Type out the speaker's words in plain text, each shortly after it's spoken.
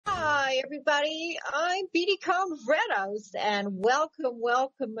everybody. I'm Beatty Comredos, and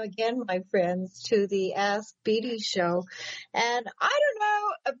welcome again, my friends, to the Ask Beatty show. And I don't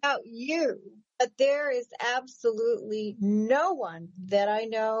know about you, but there is absolutely no one that I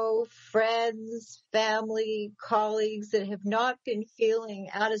know, friends, family, colleagues, that have not been feeling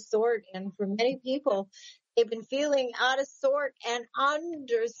out of sort. And for many people, they've been feeling out of sort, and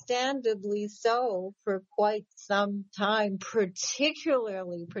understandably so, for quite some time,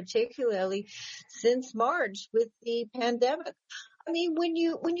 particularly since March with the pandemic. I mean, when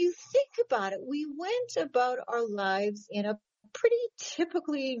you think about it, we went about our lives in a pretty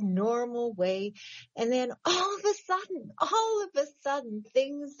typically normal way, and then all of a sudden,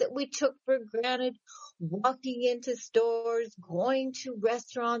 things that we took for granted, walking into stores, going to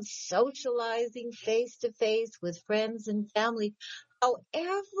restaurants, socializing face to face with friends and family, how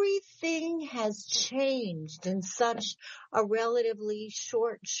everything has changed in such a relatively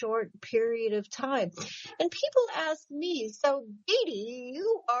short period of time. And people ask me, so Beatty,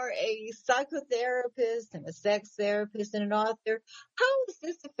 you are a psychotherapist and a sex therapist and an author. How has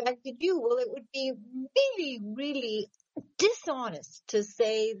this affected you? Well, it would be really dishonest to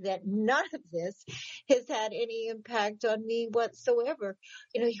say that none of this has had any impact on me whatsoever.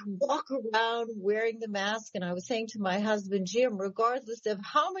 You know, you walk around wearing the mask, and I was saying to my husband, Jim, regardless of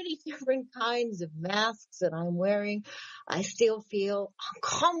how many different kinds of masks that I'm wearing, I still feel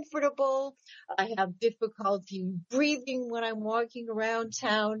uncomfortable. I have difficulty breathing when I'm walking around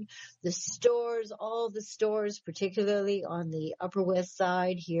town. The stores, all the stores, particularly on the Upper West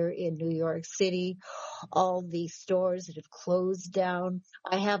Side here in New York City, all the stores that have closed down.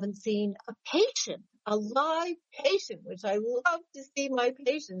 I haven't seen a live patient, which I love to see my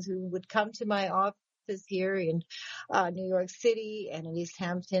patients who would come to my office here in New York City and in East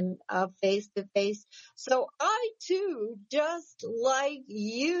Hampton face to face. So I too, just like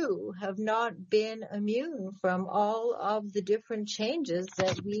you, have not been immune from all of the different changes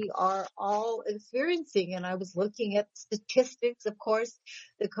that we are all experiencing. And I was looking at statistics, of course,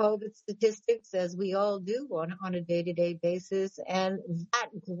 the COVID statistics, as we all do on a day-to-day basis. And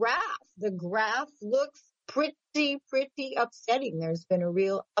the graph looks pretty upsetting. There's been a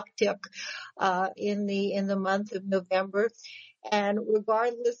real uptick in the month of November. And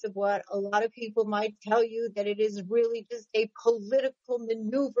regardless of what a lot of people might tell you, that it is really just a political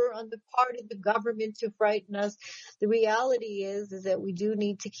maneuver on the part of the government to frighten us, the reality is that we do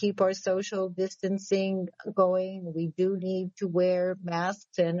need to keep our social distancing going. We do need to wear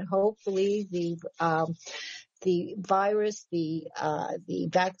masks, and hopefully the virus, the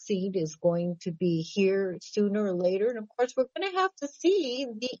vaccine is going to be here sooner or later. And of course, we're going to have to see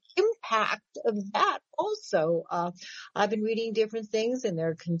the impact of that also. I've been reading different things, and there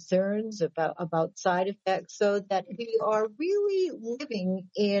are concerns about side effects, so that we are really living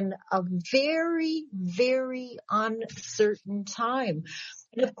in a very uncertain time.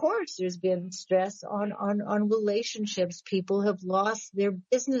 And of course, there's been stress on relationships. People have lost their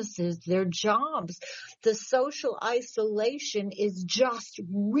businesses, their jobs. The social isolation is just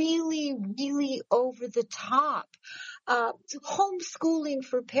really over the top. Homeschooling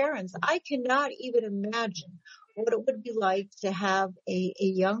for parents. I cannot even imagine what it would be like to have a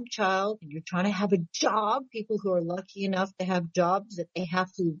young child, and you're trying to have a job, people who are lucky enough to have jobs that they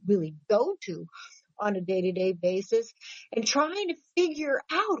have to really go to on a day-to-day basis, and trying to figure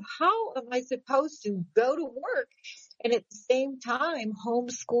out, how am I supposed to go to work and at the same time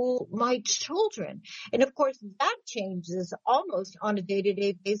homeschool my children? And of course, that changes almost on a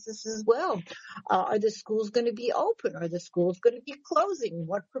day-to-day basis as well. Are the schools going to be open? Are the schools going to be closing?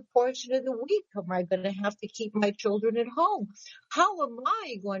 What proportion of the week am I going to have to keep my children at home? How am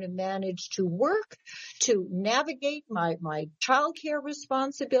I going to manage to work, to navigate my childcare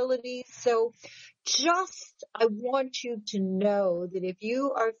responsibilities? So I want you to know that if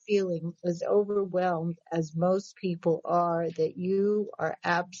you are feeling as overwhelmed as most people are, that you are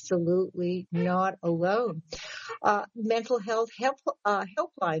absolutely not alone. Mental health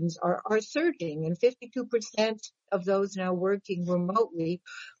helplines are surging, and 52% of those now working remotely.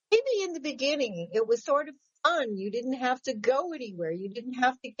 Maybe in the beginning it was sort of fun. You didn't have to go anywhere. You didn't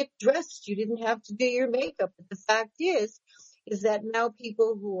have to get dressed. You didn't have to do your makeup. But the fact is that now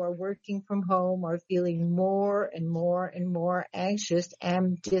people who are working from home are feeling more and more anxious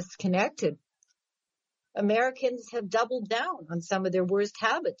and disconnected. Americans have doubled down on some of their worst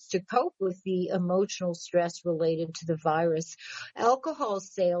habits to cope with the emotional stress related to the virus. Alcohol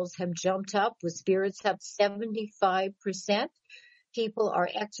sales have jumped up, with spirits up 75%. people are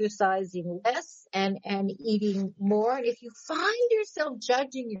exercising less and eating more. And if you find yourself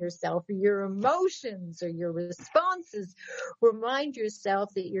judging yourself or your emotions or your responses, remind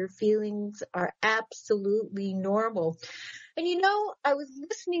yourself that your feelings are absolutely normal. And I was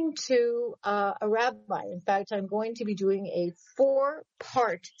listening to a rabbi. In fact, I'm going to be doing a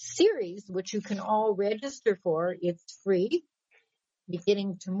 4-part series, which you can all register for. It's free,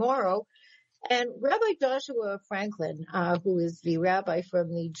 beginning tomorrow. And Rabbi Joshua Franklin, who is the rabbi from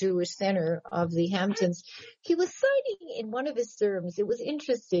the Jewish Center of the Hamptons, he was citing in one of his sermons, it was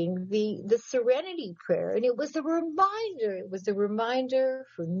interesting, the Serenity prayer. And it was a reminder. It was a reminder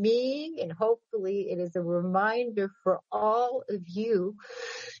for me, and hopefully it is a reminder for all of you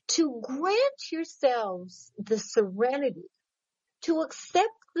to grant yourselves the serenity to accept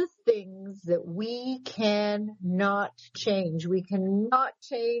the things that we cannot change. We cannot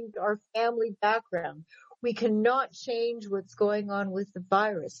change our family background. We cannot change what's going on with the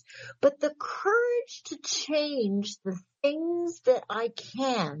virus. But the courage to change the things that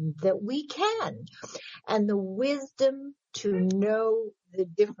that we can, and the wisdom to know the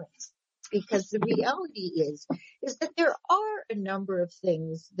difference. Because the reality is that there are a number of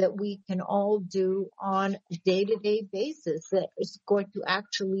things that we can all do on a day-to-day basis that is going to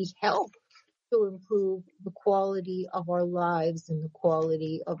actually help to improve the quality of our lives and the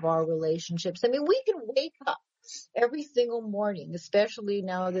quality of our relationships. I mean, we can wake up every single morning, especially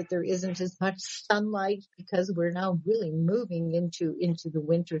now that there isn't as much sunlight because we're now really moving into the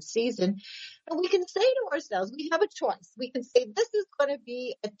winter season. And we can say to ourselves, we have a choice. We can say, this is going to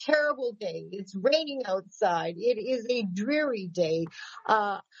be a terrible day. It's raining outside. It is a dreary day.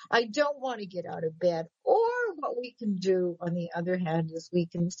 I don't want to get out of bed. Or what we can do, on the other hand, is we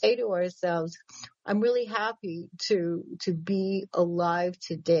can say to ourselves, I'm really happy to be alive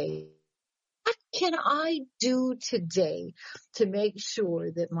today. What can I do today to make sure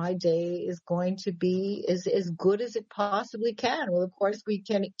that my day is going to be as good as it possibly can? Well, of course, we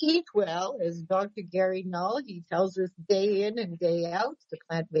can eat well, as Dr. Gary Null, he tells us day in and day out, the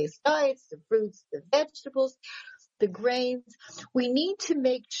plant-based diets, the fruits, the vegetables, the grains. We need to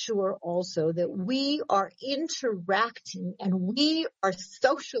make sure also that we are interacting and we are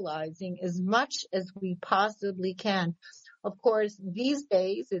socializing as much as we possibly can. Of course, these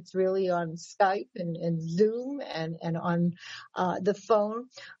days, it's really on Skype and Zoom and on the phone.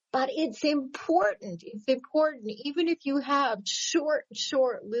 But it's important. It's important, even if you have short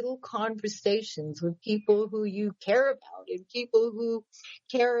little conversations with people who you care about and people who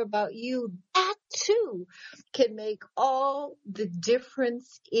care about you, that too can make all the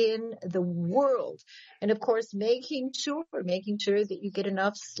difference in the world. And of course, making sure that you get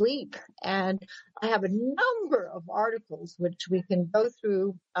enough sleep. And I have a number of articles which we can go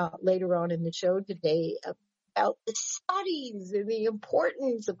through later on in the show today about the studies and the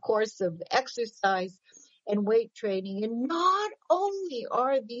importance, of course, of exercise and weight training. And not only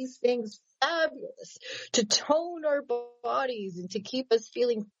are these things fabulous to tone our bodies and to keep us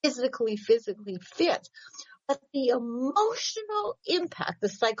feeling physically fit, but the emotional impact, the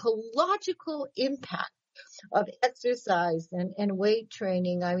psychological impact of exercise and weight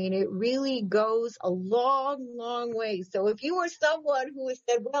training, I mean, it really goes a long way. So if you are someone who has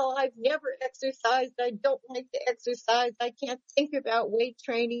said, well, I've never exercised, I don't like to exercise, I can't think about weight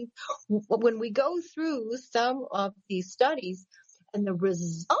training, when we go through some of these studies and the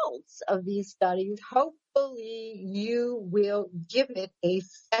results of these studies, hopefully you will give it a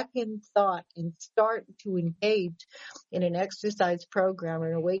second thought and start to engage in an exercise program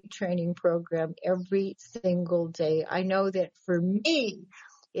or a weight training program every single day. I know that for me,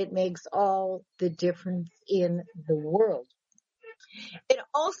 it makes all the difference in the world. And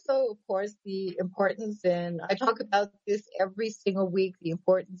also, of course, the importance, and I talk about this every single week, the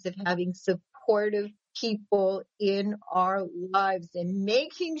importance of having supportive people in our lives and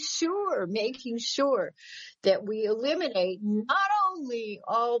making sure that we eliminate not only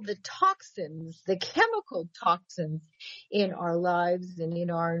all the toxins, the chemical toxins in our lives and in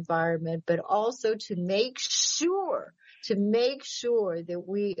our environment, but also to make sure that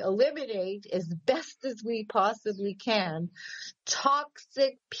we eliminate as best as we possibly can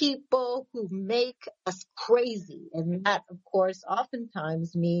toxic people who make us crazy. And that, of course,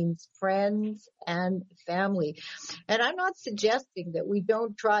 oftentimes means friends and family. And I'm not suggesting that we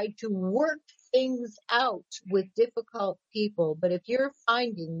don't try to work things out with difficult people, but if you're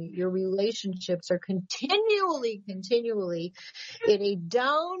finding that your relationships are continually in a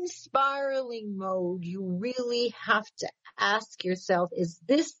down spiraling mode, you really have to ask yourself, is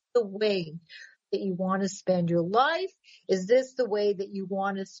this the way that you want to spend your life? Is this the way that you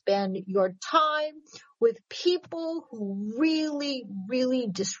want to spend your time with people who really, really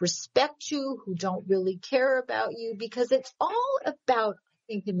disrespect you, who don't really care about you? Because it's all about,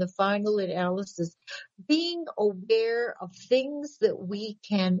 I think, in the final analysis, being aware of things that we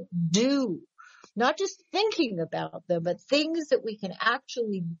can do, not just thinking about them, but things that we can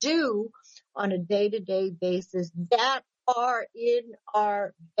actually do on a day-to-day basis that are in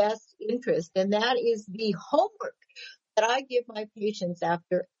our best interest. And that is the homework that I give my patients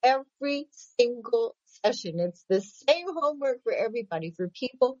after every single session. It's the same homework for everybody, for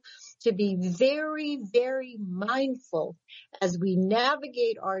people to be very, very mindful as we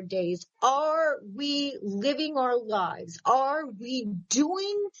navigate our days. Are we living our lives? Are we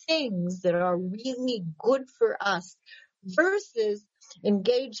doing things that are really good for us versus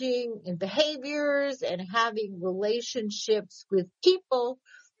engaging in behaviors and having relationships with people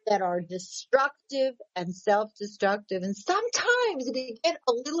that are destructive and self-destructive? And sometimes we get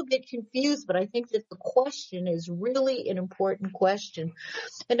a little bit confused, but I think that the question is really an important question.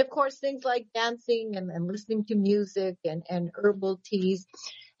 And of course, things like dancing and listening to music and herbal teas.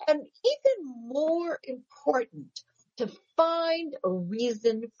 And even more important, to find a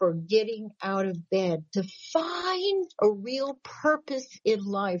reason for getting out of bed, to find a real purpose in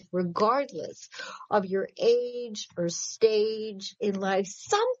life, regardless of your age or stage in life,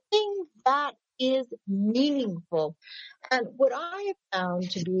 something that is meaningful. And what I have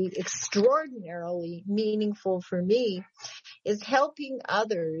found to be extraordinarily meaningful for me is helping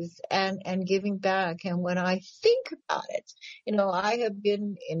others and giving back. And when I think about it, I have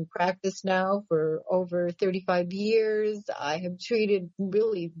been in practice now for over 35 years. I have treated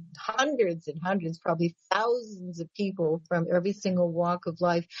really hundreds and hundreds, probably thousands of people from every single walk of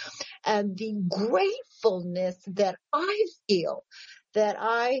life. And the gratefulness that I feel that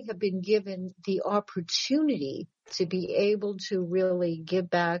I have been given the opportunity to be able to really give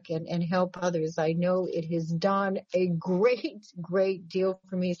back and help others. I know it has done a great, great deal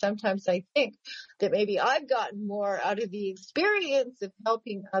for me. Sometimes I think that maybe I've gotten more out of the experience of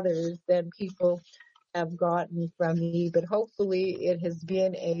helping others than people have gotten from me, but hopefully it has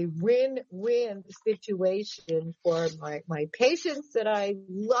been a win-win situation for my patients that I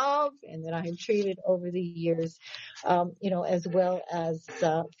love and that I have treated over the years, as well as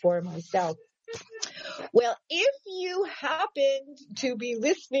for myself. Well, if you happened to be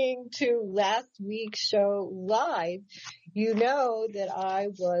listening to last week's show live, you know that I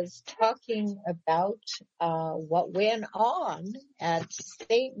was talking about what went on at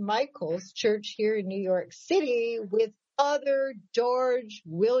St. Michael's Church here in New York City with Father George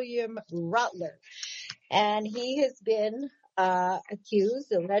William Rutler. And he has been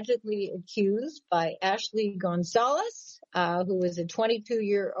allegedly accused by Ashley Gonzalez, who is a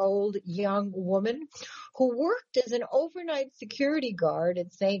 22-year-old young woman who worked as an overnight security guard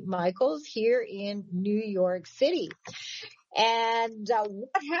at St. Michael's here in New York City. And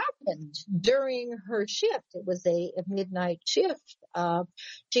what happened during her shift? It was a midnight shift.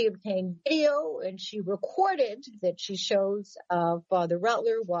 She obtained video and she recorded that she shows Father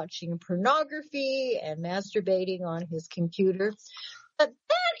Rutler watching pornography and masturbating on his computer. But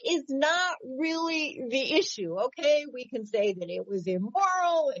that is not really the issue, okay? We can say that it was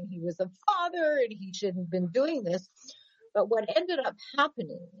immoral and he was a father and he shouldn't have been doing this. But what ended up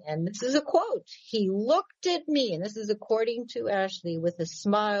happening, and this is a quote, he looked at me, and this is according to Ashley, with a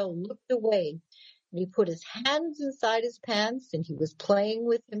smile, looked away, and he put his hands inside his pants, and he was playing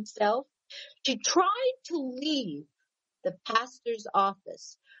with himself. She tried to leave the pastor's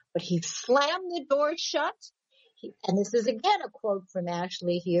office, but he slammed the door shut. And this is again a quote from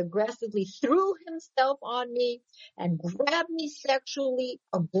Ashley. He aggressively threw himself on me and grabbed me sexually,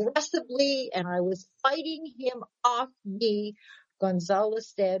 aggressively, and I was fighting him off me,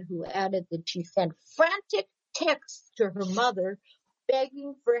 Gonzalez said, who added that she sent frantic texts to her mother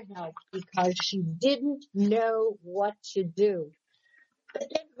begging for help because she didn't know what to do. But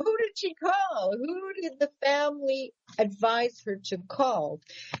then who did she call? Who did the family advise her to call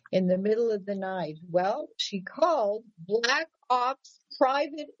in the middle of the night? Well, she called Black Ops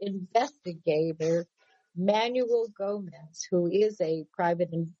private investigator Manuel Gomez, who is a private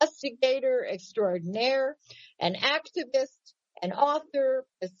investigator extraordinaire, an activist, an author,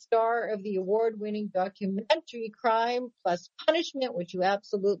 a star of the award-winning documentary Crime Plus Punishment, which you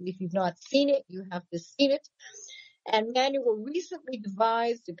absolutely, if you've not seen it, you have to see it. And Manuel recently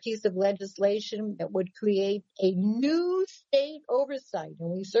devised a piece of legislation that would create a new state oversight, and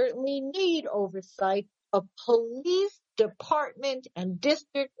we certainly need oversight of police department and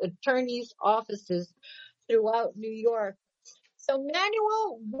district attorneys' offices throughout New York. So,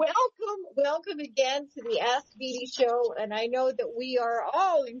 Manuel, welcome again to the Ask Beatty show. And I know that we are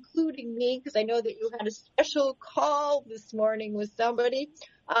all, including me, because I know that you had a special call this morning with somebody,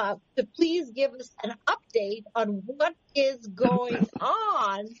 to please give us an update on what is going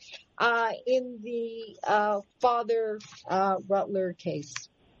on in the Father Rutler case.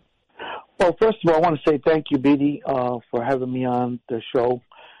 Well, first of all, I want to say thank you, Beatty, for having me on the show.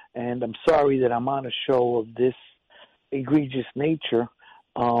 And I'm sorry that I'm on a show of this egregious nature,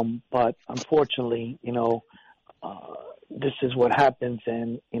 but unfortunately, this is what happens,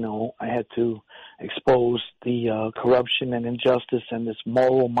 and, I had to expose the corruption and injustice and this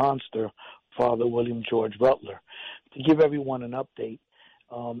moral monster, Father William George Rutler. To give everyone an update,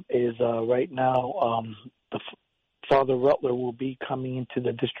 right now, Father Rutler will be coming into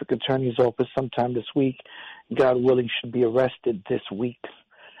the district attorney's office sometime this week. God willing, should be arrested this week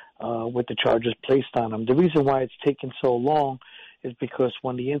with the charges placed on him. The reason why it's taken so long is because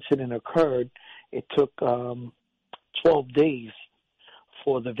when the incident occurred, it took 12 days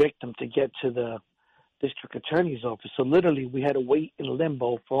for the victim to get to the district attorney's office. So literally, we had to wait in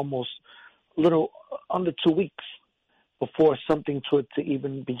limbo for almost a little under 2 weeks before something to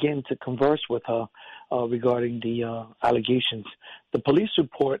even begin to converse with her regarding the allegations. The police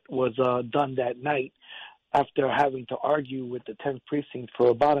report was done that night after having to argue with the 10th precinct for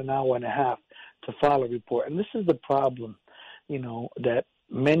about an hour and a half to file a report. And this is the problem, that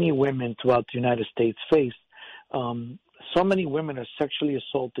many women throughout the United States face. So many women are sexually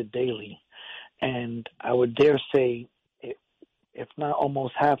assaulted daily. And I would dare say, if not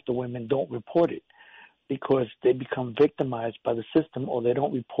almost half the women don't report it, because they become victimized by the system, or they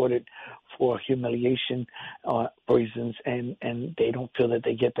don't report it for humiliation reasons, and they don't feel that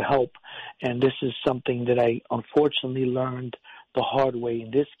they get the help. And this is something that I unfortunately learned the hard way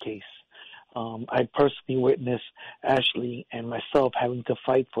in this case. I personally witnessed Ashley and myself having to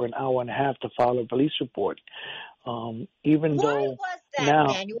fight for an hour and a half to file a police report. Why was that,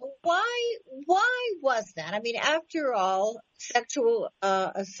 Manuel? Why was that? I mean, after all, sexual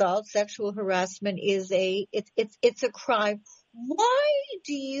assault, sexual harassment is it's a crime. Why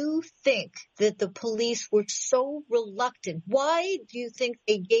do you think that the police were so reluctant? Why do you think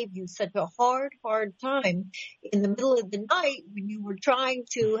they gave you such a hard time in the middle of the night when you were trying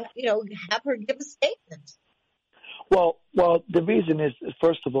to, have her give a statement? Well, the reason is,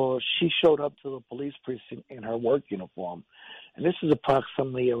 first of all, she showed up to the police precinct in her work uniform, and this is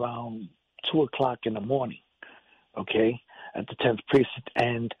approximately around 2 o'clock in the morning, okay, at the 10th precinct,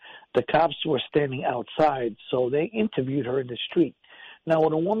 and the cops were standing outside, so they interviewed her in the street. Now,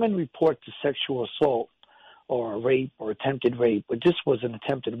 when a woman reports a sexual assault or a rape or attempted rape, but this was an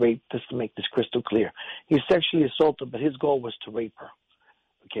attempted rape, just to make this crystal clear, he sexually assaulted, but his goal was to rape her.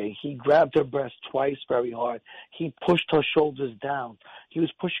 Okay, he grabbed her breast twice very hard. He pushed her shoulders down. He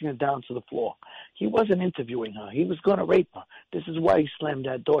was pushing her down to the floor. He wasn't interviewing her. He was going to rape her. This is why he slammed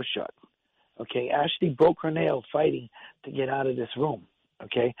that door shut. Okay, Ashley broke her nail fighting to get out of this room.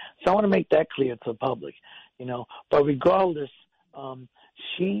 Okay, so I want to make that clear to the public, But regardless,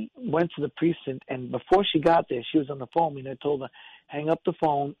 she went to the precinct, and before she got there, she was on the phone, and I told her, hang up the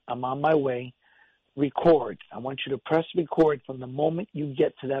phone. I'm on my way. Record. I want you to press record from the moment you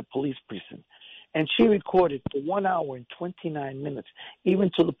get to that police precinct. And she recorded for 1 hour and 29 minutes, even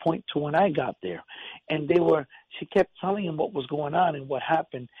to the point to when I got there. And she kept telling him what was going on and what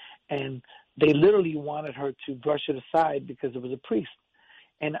happened. And they literally wanted her to brush it aside because it was a priest.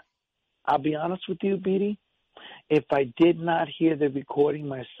 And I'll be honest with you, Beatty, if I did not hear the recording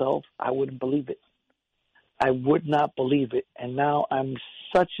myself, I wouldn't believe it. I would not believe it. And now I'm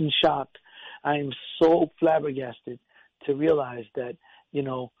such in shock. I am so flabbergasted to realize that,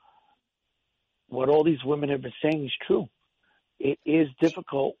 what all these women have been saying is true. It is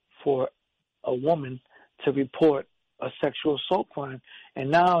difficult for a woman to report a sexual assault crime. And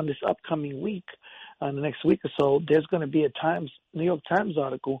now in this upcoming week, the next week or so, there's going to be a New York Times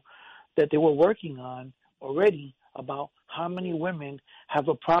article that they were working on already about how many women have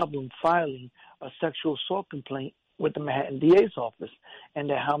a problem filing a sexual assault complaint with the Manhattan DA's office,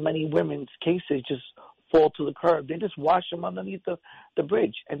 and that how many women's cases just fall to the curb. They just wash them underneath the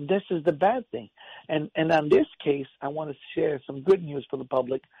bridge, and this is the bad thing. And on this case, I want to share some good news for the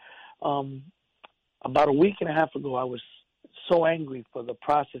public. About a week and a half ago, I was so angry for the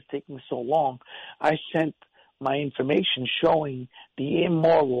process taking so long. I sent my information showing the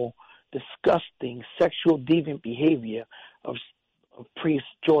immoral, disgusting, sexual deviant behavior of priest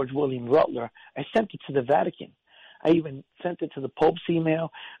George William Rutler. I sent it to the Vatican. I even sent it to the Pope's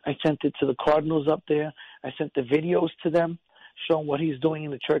email. I sent it to the cardinals up there. I sent the videos to them showing what he's doing in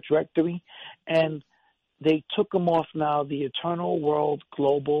the church rectory. And they took him off now the Eternal World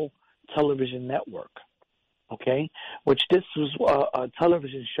Global Television Network, okay, which this was a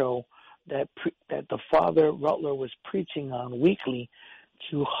television show that the Father Rutler was preaching on weekly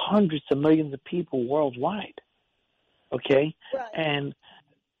to hundreds of millions of people worldwide, okay? Right. And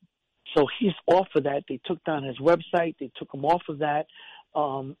so he's off of that. They took down his website. They took him off of that.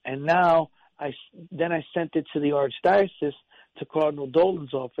 And now I sent it to the Archdiocese, to Cardinal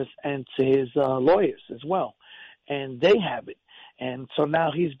Dolan's office, and to his lawyers as well. And they have it. And so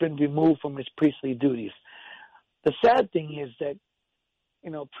now he's been removed from his priestly duties. The sad thing is that,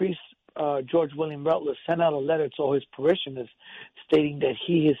 priest George William Rutler sent out a letter to all his parishioners stating that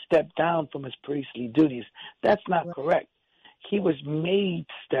he has stepped down from his priestly duties. That's not correct. He was made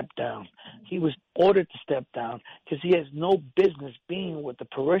to step down. He was ordered to step down because he has no business being with the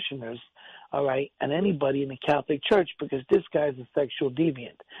parishioners, all right, and anybody in the Catholic Church, because this guy is a sexual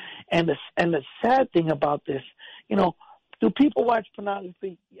deviant. And the sad thing about this, do people watch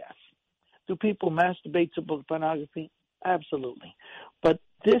pornography? Yes. Do people masturbate to pornography? Absolutely. But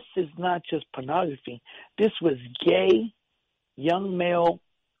this is not just pornography. This was gay, young male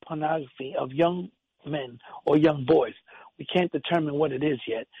pornography of young men or young boys. We can't determine what it is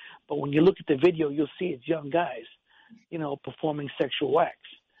yet. But when you look at the video, you'll see it's young guys, performing sexual acts.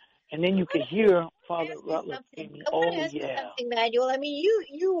 And then you can hear Father Rutler screaming, "Oh, yeah." Something, Manuel. I mean,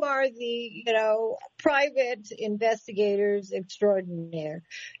 you are the, private investigators extraordinaire.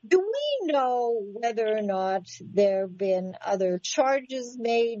 Do we know whether or not there have been other charges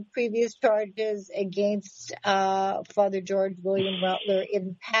made, previous charges against Father George William Rutler in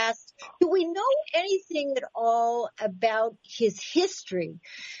the past? Do we know anything at all about his history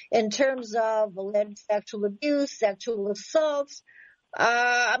in terms of alleged sexual abuse, sexual assaults?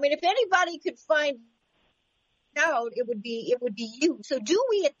 I mean, if anybody could find out, it would be you. So do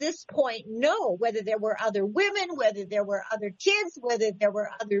we at this point know whether there were other women, whether there were other kids, whether there were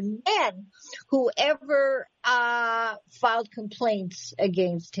other men who ever filed complaints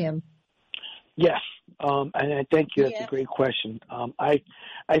against him? Yes, and I thank you. That's a great question. I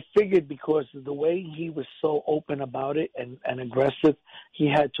figured because of the way he was so open about it and aggressive, he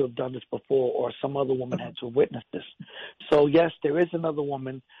had to have done this before, or some other woman had to have witnessed this. So yes, there is another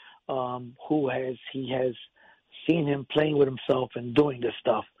woman he has seen him playing with himself and doing this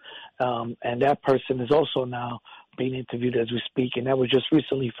stuff, and that person is also now being interviewed as we speak, and that was just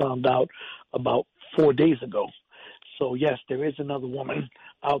recently found out about 4 days ago. So yes, there is another woman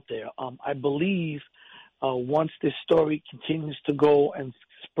out there. I believe once this story continues to go and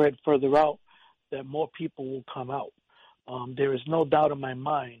spread further out, that more people will come out. There is no doubt in my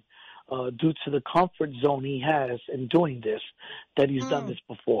mind, due to the comfort zone he has in doing this, that he's done this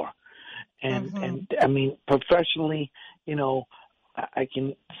before. And I mean, professionally, I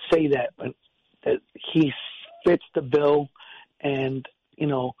can say that he fits the bill. And,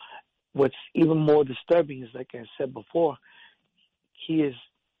 what's even more disturbing is, like I said before, he is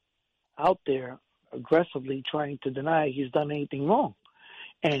out there aggressively trying to deny he's done anything wrong.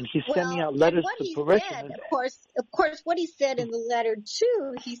 And he's sending out letters to parishioners. Of course, what he said in the letter,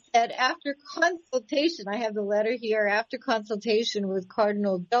 too, he said after consultation, I have the letter here, after consultation with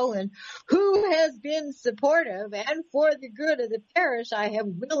Cardinal Dolan, who has been supportive and for the good of the parish, I have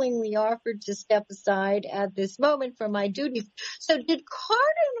willingly offered to step aside at this moment from my duties. So did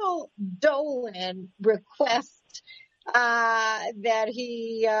Cardinal Dolan request that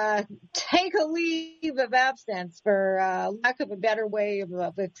he take a leave of absence, for lack of a better way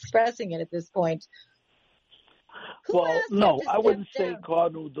of expressing it at this point? Well, no, I wouldn't say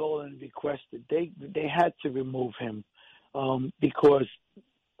Cardinal Dolan requested. They had to remove him because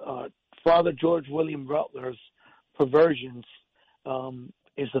Father George William Rutler's perversions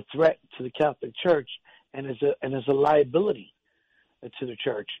is a threat to the Catholic Church and is a liability to the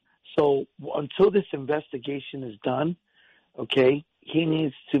Church. So until this investigation is done, okay, he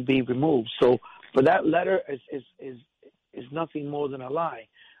needs to be removed. So for that letter is nothing more than a lie.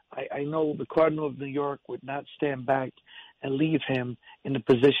 I know the Cardinal of New York would not stand back and leave him in the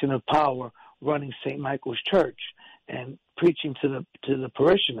position of power running St. Michael's Church and preaching to the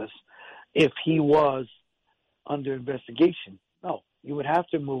parishioners if he was under investigation. No, you would have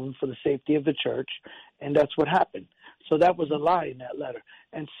to remove him for the safety of the Church, and that's what happened. So that was a lie in that letter.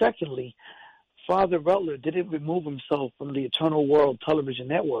 And secondly, Father Rutler didn't remove himself from the Eternal World Television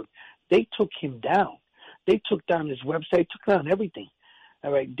Network. They took him down. They took down his website, took down everything.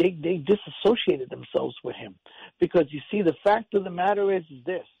 All right, they disassociated themselves with him. Because, you see, the fact of the matter is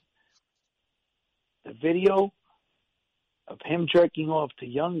this. The video of him jerking off to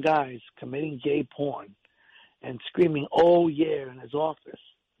young guys committing gay porn and screaming, "Oh, yeah," in his office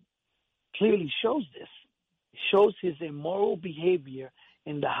clearly shows this. shows his immoral behavior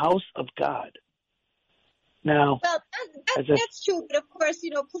in the house of God. Now, Well, that's true. But of course,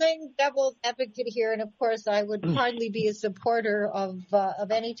 playing devil's advocate here, and of course, I would hardly be a supporter of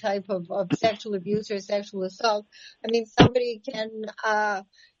any type of sexual abuse or sexual assault. I mean, somebody can,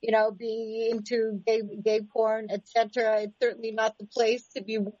 be into gay porn, etc. It's certainly not the place to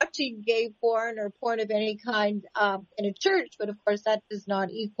be watching gay porn or porn of any kind in a church. But of course, that does not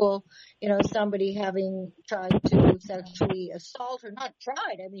equal, somebody having tried to sexually assault, or not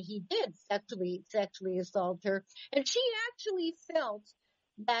tried. I mean, he did sexually assault her, and she actually felt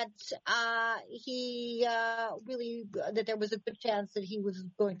that that there was a good chance that he was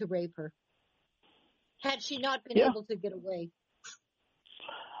going to rape her had she not been yeah. able to get away.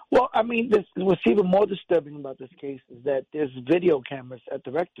 Well, I mean, what's even more disturbing about this case is that there's video cameras at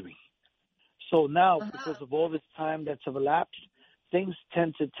the rectory. So now, because of all this time that's elapsed, things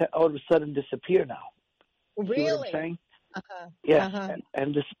tend to all of a sudden disappear now. Really? See what I'm saying? Yeah.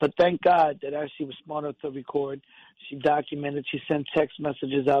 But thank God that as she was smart enough to record, she documented, she sent text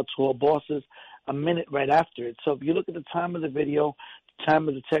messages out to her bosses a minute right after it. So if you look at the time of the video, the time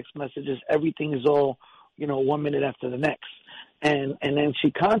of the text messages, everything is all, 1 minute after the next. And then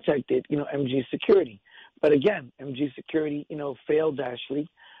she contacted, MG Security. But again, MG Security, failed Ashley.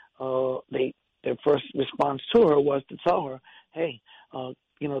 Their first response to her was to tell her, hey,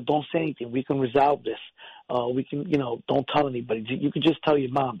 don't say anything. We can resolve this. We can, don't tell anybody. You can just tell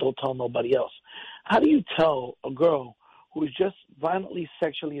your mom. Don't tell nobody else. How do you tell a girl who is just violently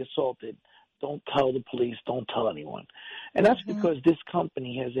sexually assaulted, don't tell the police, don't tell anyone? And that's because this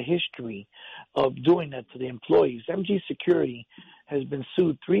company has a history of doing that to the employees. MG Security has been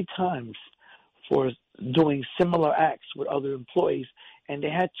sued 3 times for doing similar acts with other employees, and they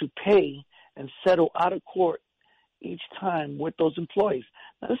had to pay and settle out of court each time with those employees.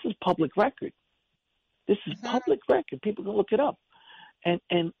 Now, this is public record. This is public record. People can look it up. And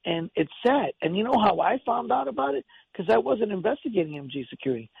it's sad. And you know how I found out about it? Because I wasn't investigating MG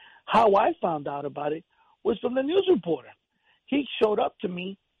Security. How I found out about it was from the news reporter. He showed up to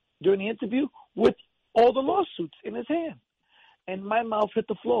me during the interview with all the lawsuits in his hand. And my mouth hit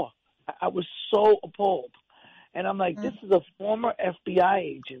the floor. I was so appalled. And I'm like, this is a former FBI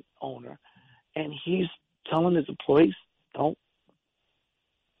agent owner, and he's telling his employees, don't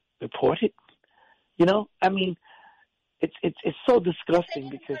report it. I mean, it's so disgusting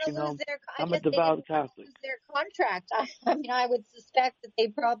because, I'm a devout Catholic. Their contract. I mean, I would suspect that they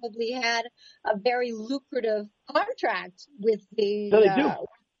probably had a very lucrative contract with the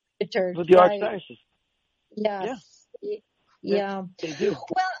church. With the Archdiocese. Yes. Yeah. They do.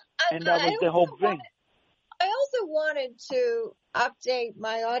 Well, and that was the whole thing. I also wanted to update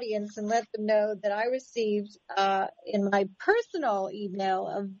my audience and let them know that I received in my personal email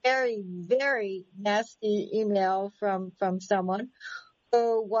a very, very nasty email from someone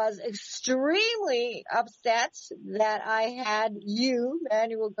who was extremely upset that I had you,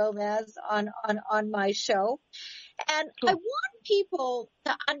 Manuel Gomez, on my show. And I want people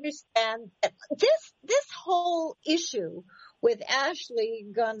to understand that this whole issue with Ashley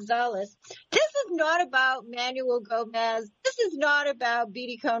Gonzalez, this is not about Manuel Gomez. This is not about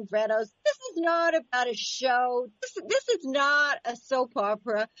Beatty Convedos. This is not about a show. This is not a soap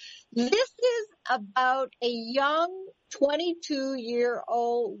opera. This is about a young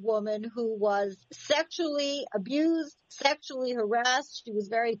 22-year-old woman who was sexually abused, sexually harassed. She was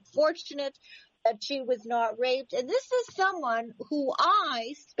very fortunate that she was not raped. And this is someone who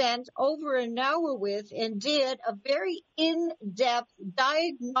I spent over an hour with and did a very in-depth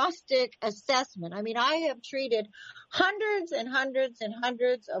diagnostic assessment. I mean, I have treated hundreds and hundreds and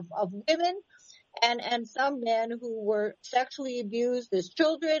hundreds of women and some men who were sexually abused as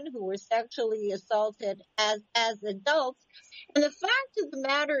children, who were sexually assaulted as adults. And the fact of the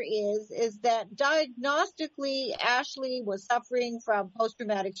matter is that diagnostically, Ashley was suffering from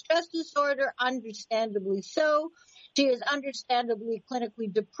post-traumatic stress disorder, understandably so. She is understandably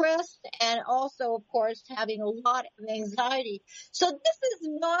clinically depressed and also, of course, having a lot of anxiety. So this is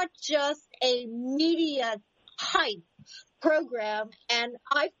not just a media hype program, and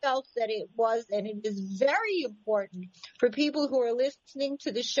I felt that it was, and it is very important for people who are listening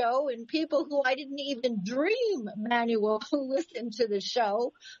to the show and people who I didn't even dream, Manuel, who listen to the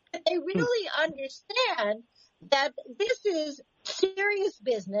show, that they really understand that this is serious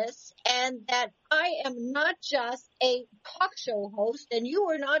business and that I am not just a talk show host and you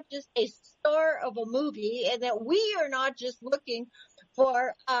are not just a star of a movie and that we are not just looking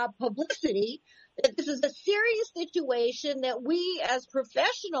for publicity, that this is a serious situation that we as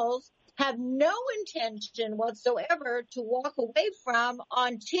professionals have no intention whatsoever to walk away from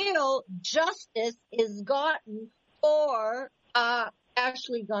until justice is gotten for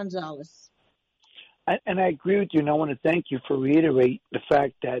Ashley Gonzalez. And I agree with you, and I want to thank you for reiterate the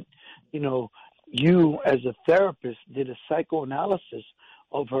fact that, you as a therapist did a psychoanalysis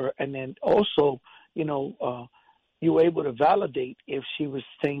of her, and then also, you were able to validate if she was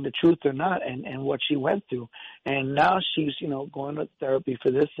saying the truth or not, and what she went through. And now she's, going to therapy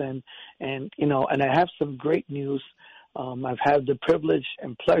for this, and I have some great news. I've had the privilege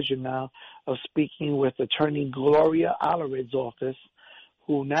and pleasure now of speaking with Attorney Gloria Alarid's office,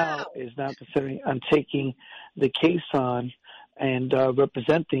 who now is now considering taking the case on and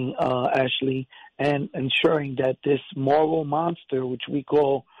representing Ashley and ensuring that this moral monster, which we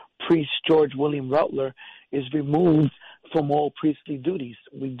call Priest George William Rutler, is removed from all priestly duties.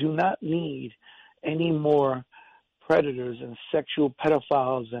 We do not need any more predators and sexual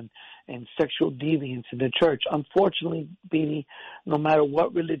pedophiles and sexual deviants in the church. Unfortunately, Beatty, no matter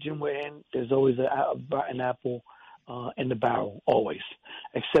what religion we're in, there's always a rotten apple in the barrel, always.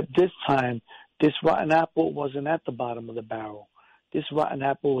 Except this time, this rotten apple wasn't at the bottom of the barrel. This rotten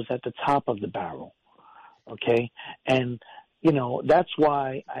apple was at the top of the barrel, okay? And, that's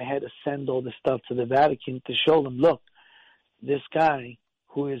why I had to send all this stuff to the Vatican to show them, look, this guy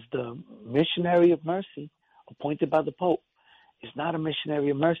who is the missionary of mercy appointed by the Pope is not a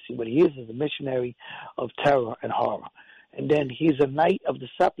missionary of mercy. What he is a missionary of terror and horror. And then he's a knight of the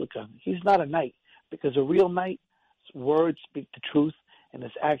sepulchre. He's not a knight, because a real knight's words speak the truth and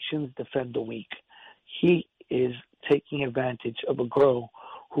his actions defend the weak. He is taking advantage of a girl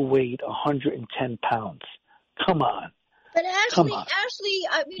who weighed 110 pounds. Come on. But Ashley,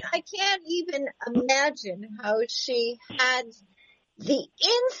 I mean, I can't even imagine how she had the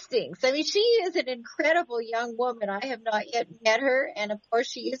instincts. I mean, she is an incredible young woman. I have not yet met her. And of course,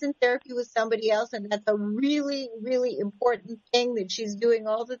 she is in therapy with somebody else. And that's a really, really important thing, that she's doing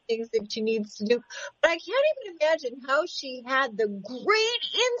all the things that she needs to do. But I can't even imagine how she had the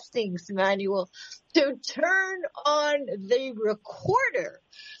great instincts, Manuel, to turn on the recorder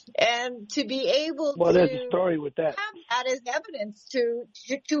and to be able there's a story with that. Have that as evidence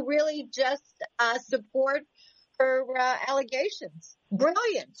to really just support her allegations.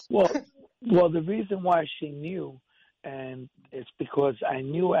 Brilliant. Well, the reason why she knew, and it's because I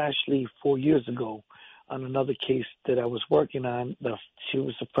knew Ashley 4 years ago on another case that I was working on. She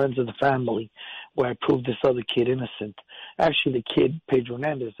was a friend of the family, where I proved this other kid innocent. Actually, the kid, Pedro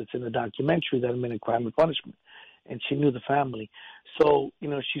Hernandez, that's in the documentary that I'm in, Crime and Punishment, and she knew the family. So,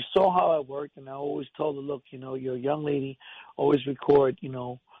 she saw how I worked, and I always told her, look, you're a young lady, always record,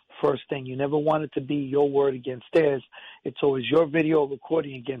 first thing. You never want it to be your word against theirs. It's always your video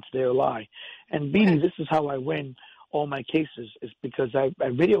recording against their lie. And Beatty, this is how I win all my cases, is because I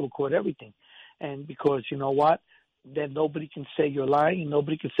video record everything. And because, you know what, then nobody can say you're lying, and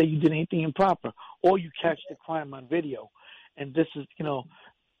nobody can say you did anything improper, or you catch the crime on video. And this is,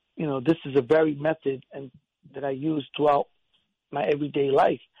 this is a very method and that I use throughout my everyday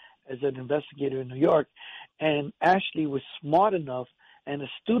life as an investigator in New York. And Ashley was smart enough and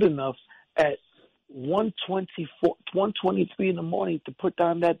astute enough at 1:23 in the morning to put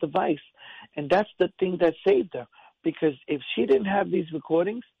down that device. And that's the thing that saved her, because if she didn't have these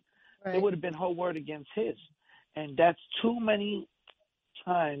recordings, it would have been her word against his. And that's too many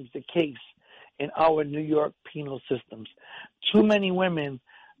times the case in our New York penal systems. Too many women,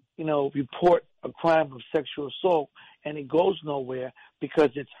 report a crime of sexual assault, and it goes nowhere because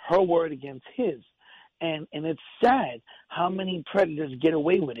it's her word against his. And it's sad how many predators get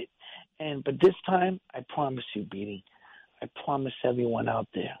away with it. But this time, I promise you, Beatty, I promise everyone out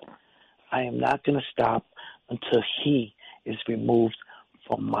there, I am not going to stop until he is removed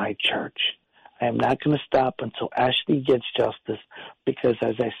from my church. I am not going to stop until Ashley gets justice, because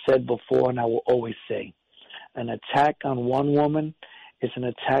as I said before, and I will always say, an attack on one woman is an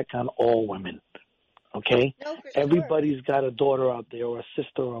attack on all women. Okay? No, Everybody's got a daughter out there, or a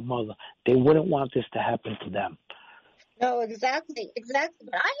sister, or a mother. They wouldn't want this to happen to them. No, exactly. But I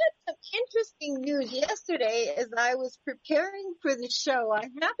had some interesting news yesterday as I was preparing for the show. I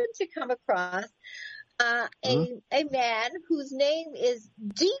happened to come across a man whose name is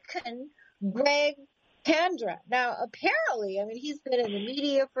Deacon Greg Pandra. Now, apparently, he's been in the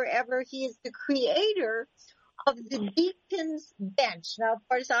media forever. He is the creator of the Deacon's Bench. Now, of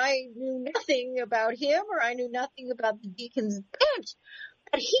course, I knew nothing about him, or I knew nothing about the Deacon's Bench,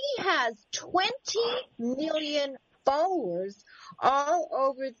 but he has 20 million followers all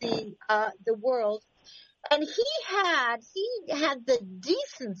over the world, and he had the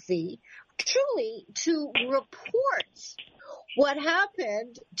decency truly to report what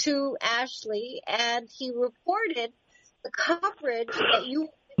happened to Ashley, and he reported the coverage that you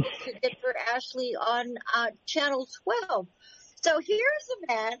did for Ashley on Channel 12. So here's a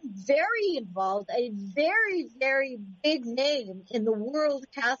man very involved, a very, very big name in the World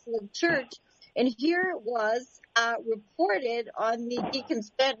Catholic Church. And here it was reported on the Deacon's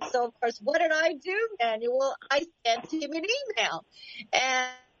Bench. So, of course, what did I do, Manuel? I sent him an email.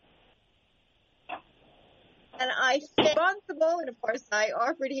 And I stayed responsible, and of course, I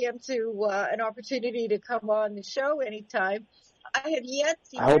offered him to an opportunity to come on the show anytime. I have yet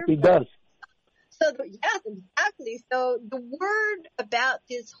to I hope he does. So, yes, exactly. So the word about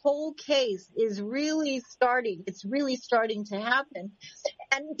this whole case is really starting. It's really starting to happen.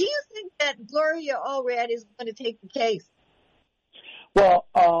 And do you think that Gloria Allred is going to take the case? Well,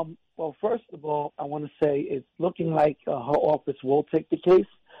 first of all, I want to say it's looking like her office will take the case.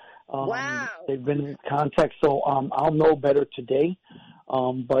 Wow. They've been in contact, so I'll know better today.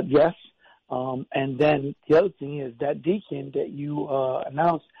 But yes, and then the other thing is that deacon that you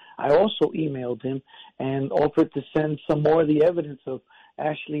announced, I also emailed him and offered to send some more of the evidence of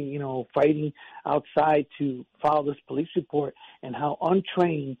Ashley, fighting outside to file this police report, and how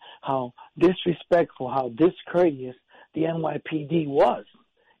untrained, how disrespectful, how discourteous the NYPD was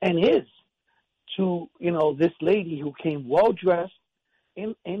and is to, this lady who came well-dressed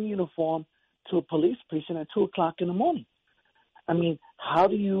in uniform to a police precinct at 2:00 in the morning. I mean, how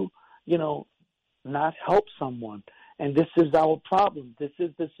do you, not help someone? And this is our problem. This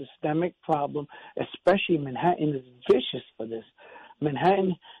is the systemic problem, especially Manhattan is vicious for this.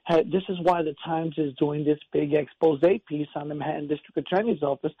 Manhattan this is why the Times is doing this big expose piece on the Manhattan District Attorney's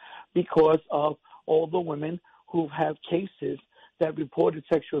Office, because of all the women who have cases that reported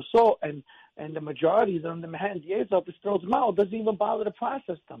sexual assault, and the majority of them, the Manhattan DA's office throws them out, doesn't even bother to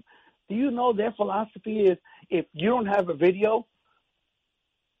process them. Do you know their philosophy is, if you don't have a video,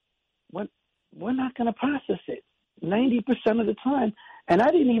 we're not going to process it 90% of the time. And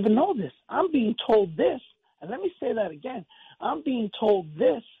I didn't even know this. I'm being told this, and let me say that again. I'm being told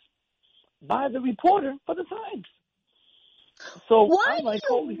this by the reporter for the Times. So why I'm like,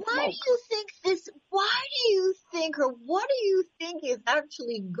 holy smoke. Why do you think is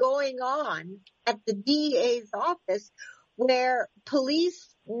actually going on at the DA's office, where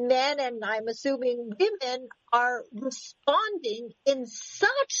police men, and I'm assuming women, are responding in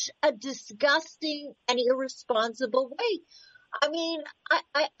such a disgusting and irresponsible way? I mean,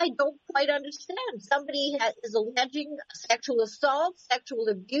 I don't quite understand. Somebody is alleging sexual assault, sexual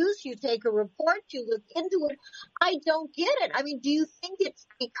abuse. You take a report, you look into it. I don't get it. I mean, do you think it's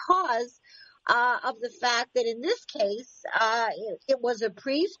because of the fact that in this case it was a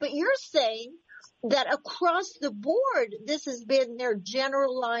priest? But you're saying that across the board, this has been their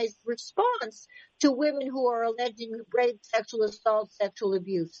generalized response to women who are alleging rape, sexual assault, sexual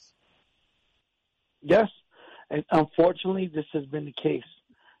abuse. Yes. And unfortunately, this has been the case.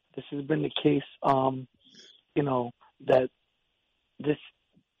 This has been the case, that this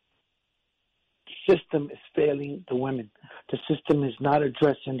system is failing the women. The system is not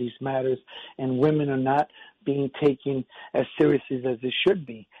addressing these matters, and women are not being taken as seriously as it should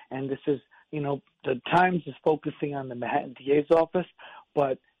be. And this is, the Times is focusing on the Manhattan DA's office,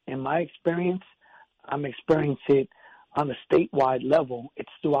 but in my experience, I'm experiencing it on a statewide level.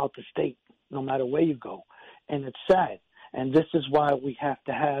 It's throughout the state, no matter where you go. And it's sad. And this is why we have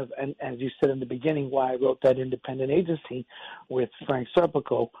to have, and as you said in the beginning, why I wrote that independent agency with Frank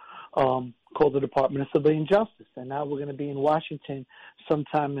Serpico, called the Department of Civilian Justice. And now we're going to be in Washington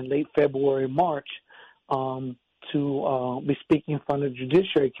sometime in late February, March, to be speaking in front of the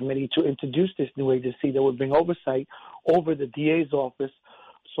Judiciary Committee to introduce this new agency that would bring oversight over the DA's office.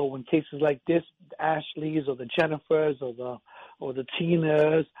 So when cases like this, the Ashleys or the Jennifers or the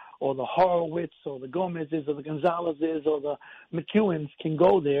Tinas or the Horowitz or the Gomez's or the Gonzalez's or the McEwens can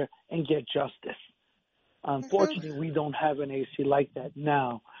go there and get justice. Unfortunately, we don't have an agency like that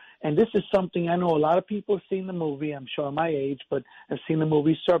now. And this is something I know a lot of people have seen the movie, I'm sure my age, but have seen the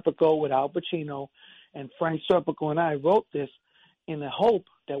movie Serpico with Al Pacino. And Frank Serpico and I wrote this in the hope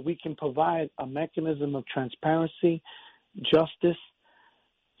that we can provide a mechanism of transparency, justice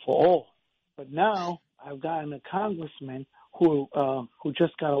for all. But now I've gotten a congressman who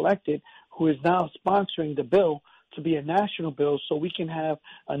just got elected, who is now sponsoring the bill to be a national bill, so we can have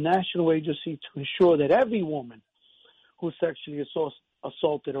a national agency to ensure that every woman who's sexually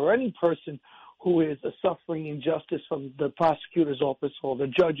assaulted or any person who is suffering injustice from the prosecutor's office or the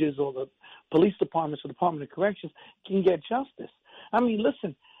judges or the police departments or Department of Corrections can get justice. I mean,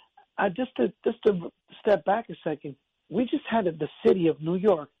 listen, just to step back a second, we just had the city of New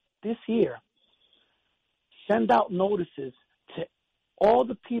York this year send out notices all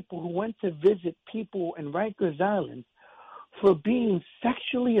the people who went to visit people in Rikers Island for being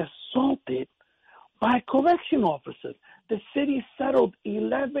sexually assaulted by correction officers. The city settled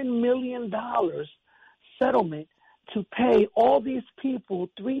 $11 million settlement to pay all these people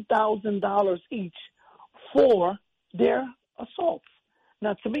 $3,000 each for their assaults.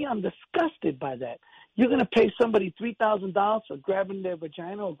 Now, to me, I'm disgusted by that. You're going to pay somebody $3,000 for grabbing their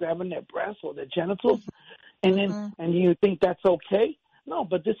vagina or grabbing their breasts or their genitals, and then and you think that's okay? No,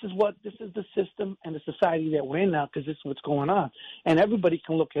 but this is the system and the society that we're in now, because this is what's going on, and everybody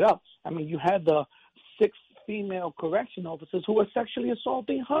can look it up. I mean, you had the 6 female correction officers who were sexually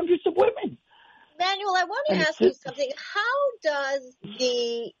assaulting hundreds of women. Manuel, I want to ask you something. How does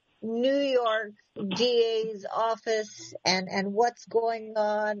the New York DA's office and what's going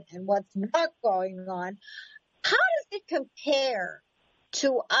on and what's not going on, how does it compare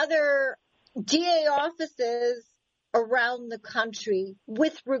to other DA offices around the country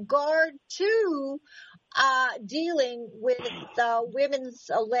with regard to dealing with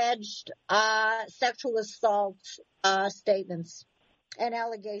women's alleged sexual assault statements and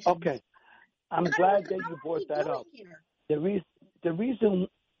allegations? Okay. I'm glad that you brought that up. The reason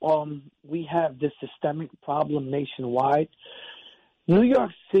we have this systemic problem nationwide, New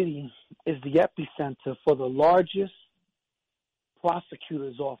York City is the epicenter for the largest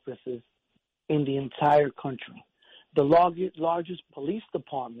prosecutors' offices in the entire country, the largest police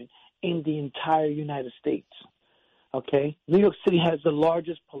department in the entire United States. Okay? New York City has the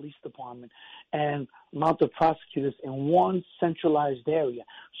largest police department and amount of prosecutors in one centralized area.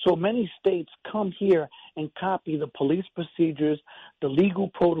 So many states come here and copy the police procedures, the legal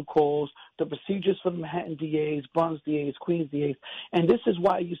protocols, the procedures for the Manhattan DAs, Bronx DAs, Queens DAs, and this is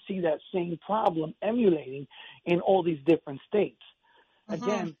why you see that same problem emulating in all these different states.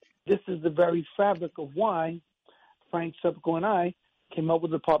 Again, this is the very fabric of why Frank Serpico and I came up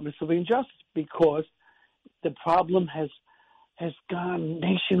with the Department of Civilian Justice, because the problem has gone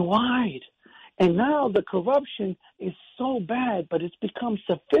nationwide. And now the corruption is so bad, but it's become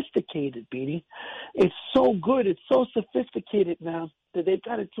sophisticated, Beatty. It's so good, it's so sophisticated now that they've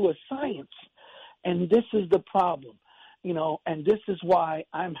got it to a science. And this is the problem, and this is why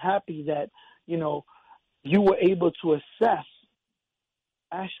I'm happy that, you were able to assess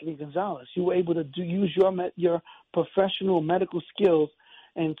Ashley Gonzalez. You were able to use your professional medical skills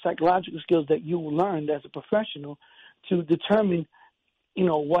and psychological skills that you learned as a professional to determine,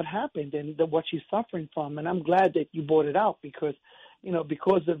 what happened and what she's suffering from. And I'm glad that you brought it out because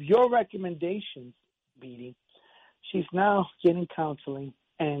of your recommendations, Beatty, she's now getting counseling.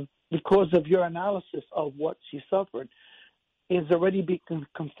 And because of your analysis of what she suffered, it's already been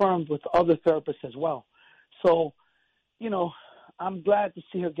confirmed with other therapists as well. So, I'm glad to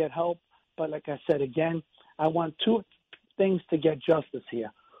see her get help. But like I said, again, I want 2 things to get justice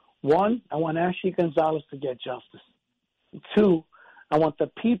here. 1, I want Ashley Gonzalez to get justice. 2, I want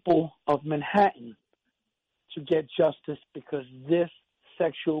the people of Manhattan to get justice, because this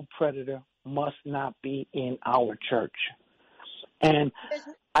sexual predator must not be in our church. And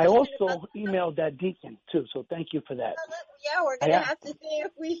I also emailed that deacon too, so thank you for that. Yeah, we're going to have to see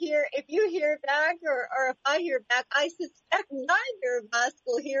if you hear back or if I hear back. I suspect neither of us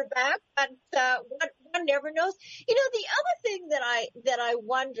will hear back, but one never knows. The other thing that I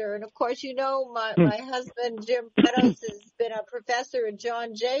wonder, and of course, my husband Jim Meadows has been a professor at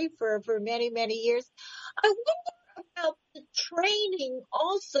John Jay for many, many years. I wonder about the training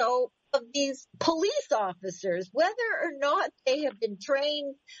also of these police officers, whether or not they have been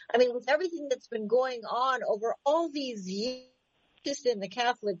trained. I mean, with everything that's been going on over all these years just in the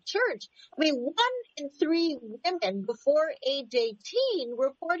Catholic Church, I mean, 1 in 3 women before age 18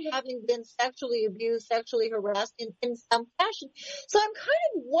 report having been sexually abused, sexually harassed in some fashion. So I'm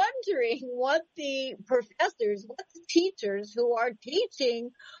kind of wondering what the professors, what the teachers who are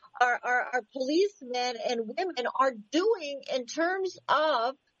teaching our policemen and women are doing in terms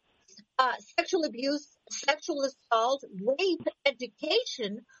of sexual abuse, sexual assault, rape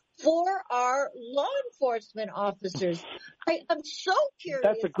education for our law enforcement officers. I'm so curious.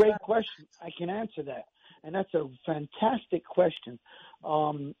 That's a great question. I can answer that. And that's a fantastic question.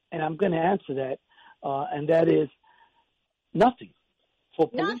 And I'm going to answer that. And that is nothing. For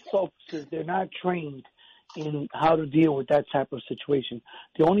police officers, they're not trained in how to deal with that type of situation.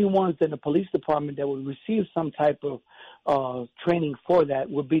 The only ones in the police department that would receive some type of training for that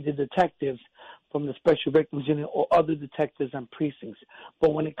would be the detectives from the Special Victims Unit or other detectives and precincts.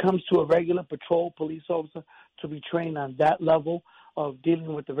 But when it comes to a regular patrol police officer to be trained on that level of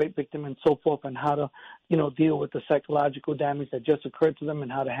dealing with the rape victim and so forth, and how to, deal with the psychological damage that just occurred to them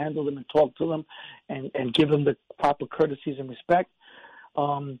and how to handle them and talk to them and give them the proper courtesies and respect,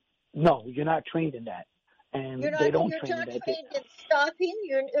 No, you're not trained in that. And they don't You're train not in that. trained in stopping.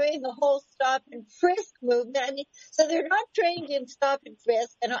 You're doing the whole stop and frisk movement. I mean, so they're not trained in stop and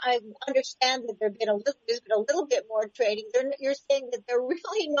frisk. And I understand that there's been a little bit more training. You're saying that they're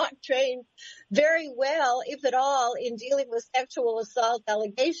really not trained very well, if at all, in dealing with sexual assault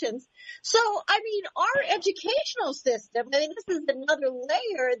allegations. So, I mean, our educational system, I mean, this is another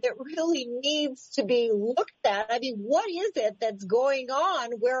layer that really needs to be looked at. I mean, what is it that's going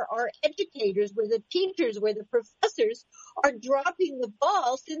on where our educators, where the teachers, where the professors are dropping the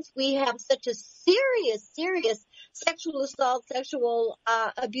ball, since we have such a serious sexual assault, sexual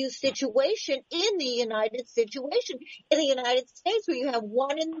abuse situation in the United States, where you have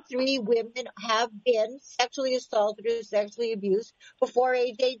 1 in 3 women have been sexually assaulted or sexually abused before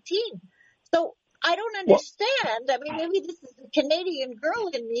age 18. So I don't Well, understand. I mean, maybe this is the Canadian girl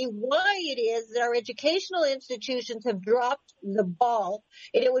in me, why it is that our educational institutions have dropped the ball.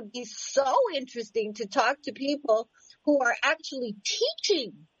 And it would be so interesting to talk to people who are actually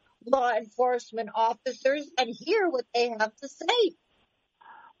teaching law enforcement officers and hear what they have to say.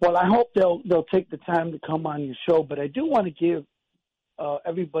 well, I hope they'll take the time to come on your show, but I do want to give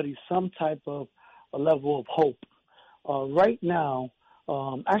everybody some type of a level of hope. Right now,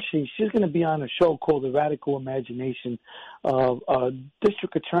 actually, she's going to be on a show called The Radical Imagination.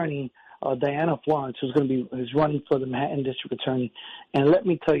 District Attorney Diana Florence, who's running for the Manhattan District Attorney, and let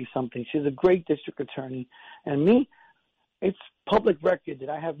me tell you something. She's a great district attorney, and me, it's public record that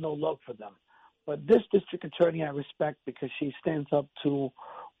I have no love for them. But this district attorney I respect because she stands up to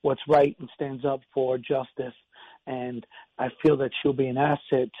what's right and stands up for justice. And I feel that she'll be an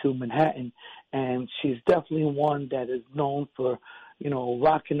asset to Manhattan. And she's definitely one that is known for,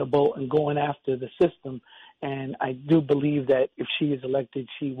 rocking the boat and going after the system. And I do believe that if she is elected,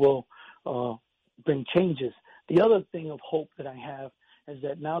 she will bring changes. The other thing of hope that I have is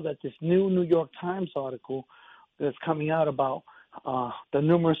that now that this new New York Times article that's coming out about the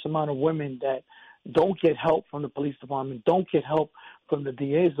numerous amount of women that don't get help from the police department, don't get help from the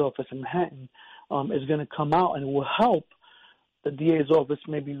DA's office in Manhattan, is going to come out, and it will help the DA's office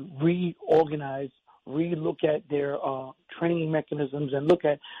maybe reorganize, re-look at their training mechanisms and look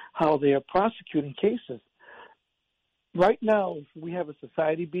at how they are prosecuting cases. Right now, we have a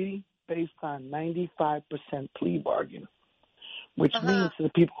society, Beatty, based on 95% plea bargain, which means to the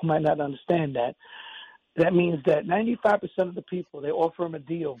people who might not understand that means that 95% of the people, they offer them a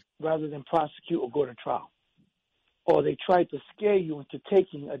deal rather than prosecute or go to trial. Or they try to scare you into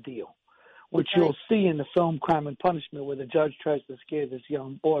taking a deal, which you'll see in the film Crime and Punishment, where the judge tries to scare this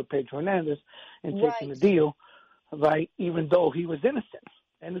young boy, Pedro Hernandez, into taking a deal, right, even though he was innocent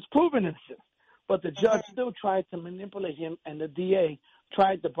and is proven innocent. But the judge still tried to manipulate him, and the DA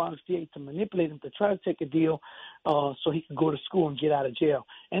tried, the Bronx DA, to manipulate him to try to take a deal so he could go to school and get out of jail.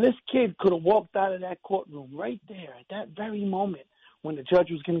 And this kid could have walked out of that courtroom right there at that very moment when the judge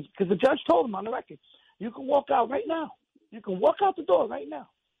was going to, because the judge told him on the record, you can walk out right now. You can walk out the door right now.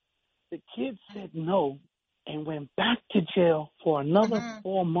 The kid said no and went back to jail for another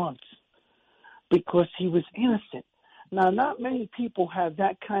 4 months because he was innocent. Now, not many people have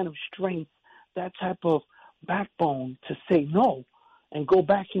that kind of strength, that type of backbone to say no and go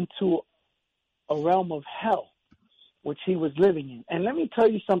back into a realm of hell, which he was living in. And let me tell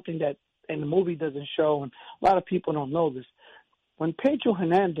you something that in the movie doesn't show, and a lot of people don't know this. When Pedro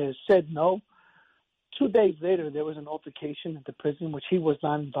Hernandez said no, 2 days later there was an altercation at the prison, which he was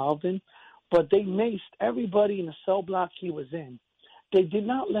not involved in, but they maced everybody in the cell block he was in. They did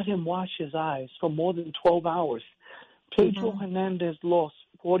not let him wash his eyes for more than 12 hours. Pedro Hernandez lost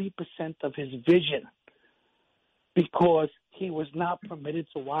 40% of his vision because he was not permitted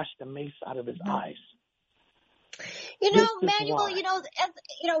to wash the mace out of his eyes. Manuel,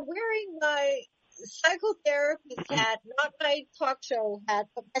 wearing my psychotherapist hat, not my talk show hat,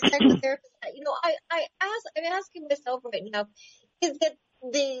 but my psychotherapist hat, I'm asking myself right now, is that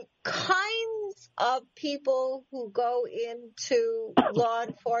the kinds of people who go into law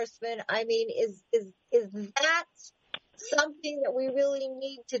enforcement, I mean, is that something that we really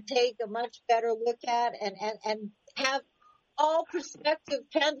need to take a much better look at and have all prospective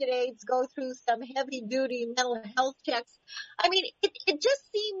candidates go through some heavy-duty mental health checks? I mean, it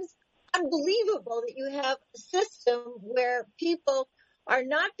just seems unbelievable that you have a system where people are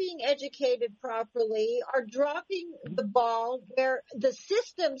not being educated properly, are dropping the ball, where the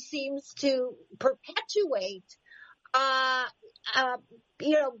system seems to perpetuate,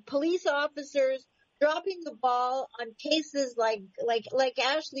 police officers dropping the ball on cases like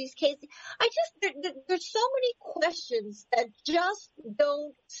Ashley's case. There's so many questions that just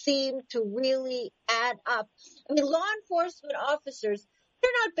don't seem to really add up. I mean, law enforcement officers,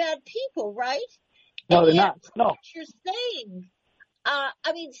 they're not bad people, right? No, And they're yet, not. No. what you're saying, I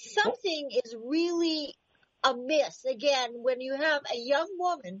mean, something is really amiss. Again, when you have a young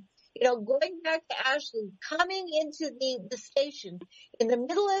woman, going back to Ashley, coming into the station in the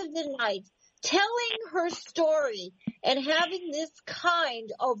middle of the night, telling her story and having this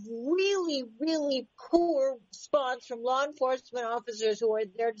kind of really, really poor response from law enforcement officers who are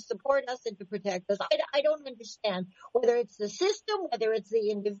there to support us and to protect us. I don't understand whether it's the system, whether it's the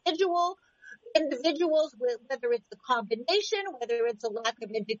individuals, whether it's the combination, whether it's a lack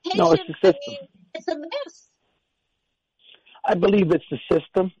of No, it's education. the I system. mean, it's a mess. I believe it's the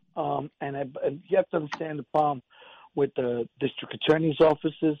system, and you have to understand the problem with the district attorney's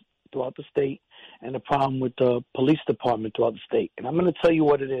offices throughout the state and the problem with the police department throughout the state. And I'm going to tell you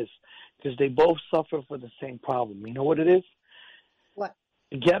what it is, because they both suffer from the same problem. You know what it is? What?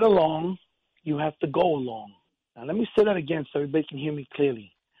 To get along, you have to go along. Now, let me say that again so everybody can hear me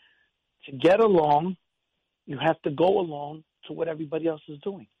clearly. To get along, you have to go along to what everybody else is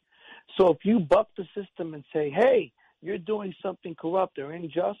doing. So if you buck the system and say, hey, you're doing something corrupt or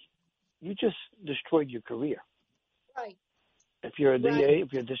unjust, you just destroyed your career. Right. If you're a DA,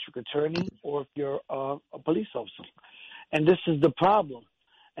 if you're a district attorney, or if you're a police officer. And this is the problem.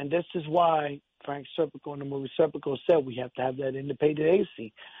 And this is why Frank Serpico in the movie Serpico said we have to have that independent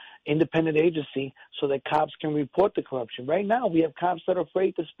agency so that cops can report the corruption. Right now, we have cops that are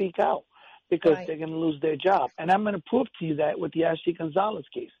afraid to speak out because they're going to lose their job. And I'm going to prove to you that with the Ashley Gonzalez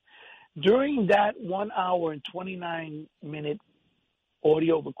case. During that 1 hour and 29-minute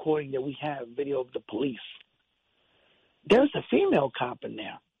audio recording that we have, video of the police, there's a female cop in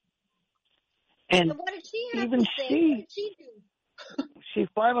there. And what did she have even to say? What did she do? She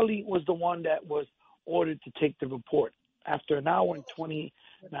finally was the one that was ordered to take the report. After an hour and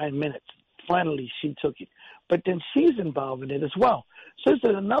 29 minutes, finally she took it. But then she's involved in it as well. So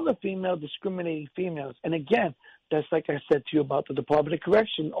there's another female discriminating females. And again, that's like I said to you about the Department of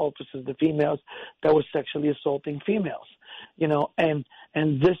Correction officers, the females that were sexually assaulting females. And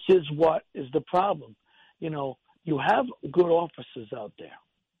this is what is the problem. You have good officers out there,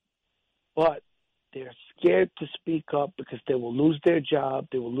 but they're scared to speak up because they will lose their job,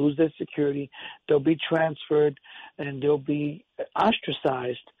 they will lose their security, they'll be transferred, and they'll be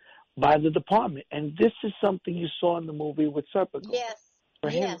ostracized by the department. And this is something you saw in the movie with Serpico. Yes. For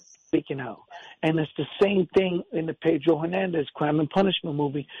him speaking out. And it's the same thing in the Pedro Hernandez Crime and Punishment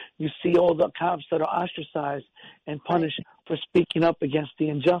movie. You see all the cops that are ostracized and punished for speaking up against the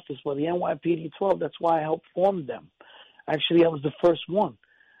injustice. Well, the NYPD 12, that's why I helped form them. Actually, I was the first one.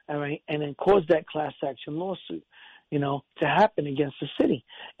 All right, and then caused that class action lawsuit, to happen against the city.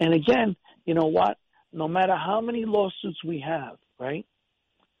 And again, you know what? No matter how many lawsuits we have, right,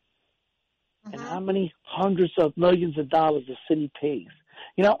 and how many hundreds of millions of dollars the city pays.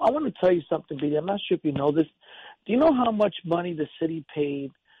 I want to tell you something, Beatty. I'm not sure if you know this. Do you know how much money the city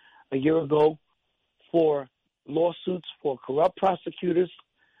paid a year ago for lawsuits for corrupt prosecutors,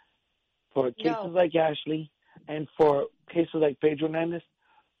 for cases like Ashley, and for cases like Pedro Hernandez?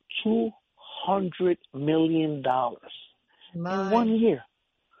 $200 million in 1 year.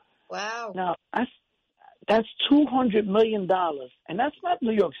 Wow. Now, that's $200 million, and that's not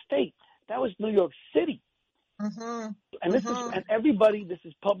New York State. That was New York City. And this is, and everybody, this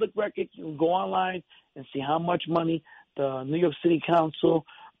is public record. You can go online and see how much money the New York City Council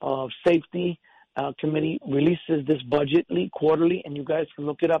of Safety Committee releases this budget quarterly, and you guys can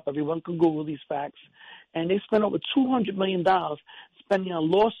look it up. Everyone can Google these facts. And they spent over $200 million spending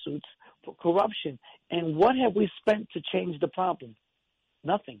on lawsuits for corruption. And what have we spent to change the problem?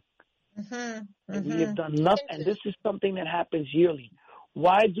 Nothing. We have done nothing. And this is something that happens yearly.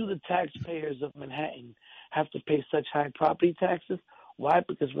 Why do the taxpayers of Manhattan have to pay such high property taxes? Why?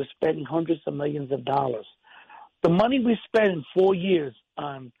 Because we're spending hundreds of millions of dollars. The money we spend in 4 years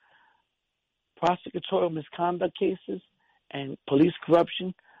on prosecutorial misconduct cases and police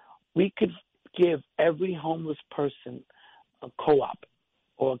corruption, we could give every homeless person a co-op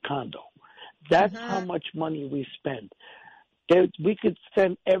or a condo. That's how much money we spend. We could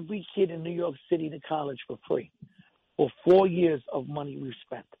send every kid in New York City to college for free for 4 years of money we've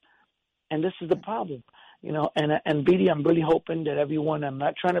spent. And this is the problem, and Beatty, I'm really hoping that everyone, I'm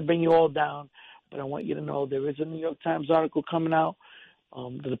not trying to bring you all down, but I want you to know there is a New York Times article coming out.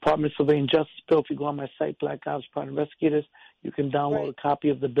 The Department of Surveillance and Justice bill, if you go on my site, Black Ops Private Investigators, you can download a copy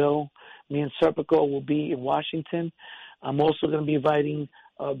of the bill. Me and Serpico will be in Washington. I'm also going to be inviting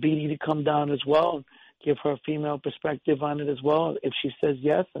Beatty to come down as well and give her a female perspective on it as well, if she says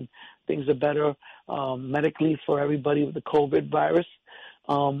yes, and things are better medically for everybody with the COVID virus.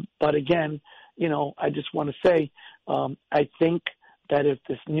 But again, I just want to say I think that if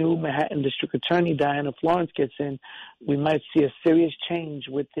this new Manhattan District Attorney, Diana Florence, gets in, we might see a serious change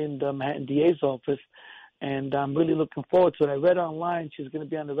within the Manhattan DA's office. And I'm really looking forward to it. I read online she's going to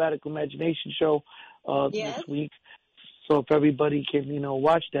be on the Radical Imagination show Yes. this week. So if everybody can,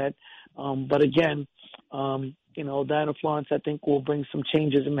 watch that. But again, Diana Florence, I think, will bring some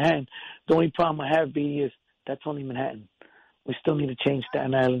changes in Manhattan. The only problem I have, B, is that's only Manhattan. We still need to change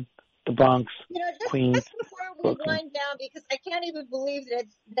Staten Island, the Bronx, Queens. Just before we Brooklyn. wind down, because I can't even believe that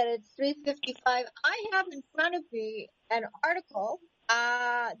it's 3:55. I have in front of me an article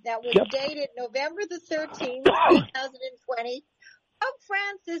that was dated November the 13th, 2020. Pope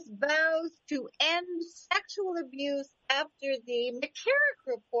Francis vows to end sexual abuse after the McCarrick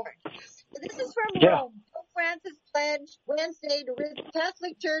report. This is from Rome. Pope Francis pledged Wednesday to rid the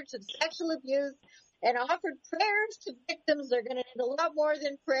Catholic Church of sexual abuse and offered prayers to victims. They're going to need a lot more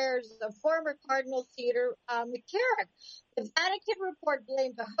than prayers of former Cardinal Peter McCarrick. The Vatican report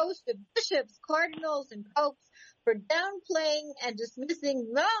blamed a host of bishops, cardinals, and popes for downplaying and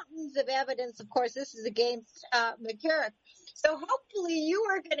dismissing mountains of evidence. Of course, this is against McCarrick. So hopefully you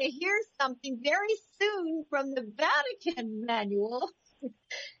are going to hear something very soon from the Vatican, Manuel.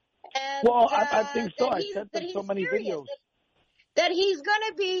 And, I think so. I sent them so many videos. That he's going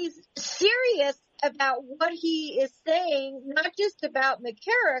to be serious about what he is saying, not just about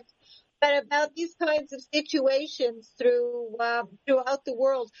McCarrick, but about these kinds of situations throughout the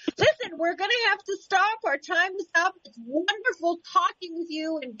world. Listen, we're going to have to stop. Our time is up. It's wonderful talking with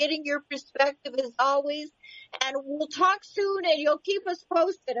you and getting your perspective as always. And we'll talk soon, and you'll keep us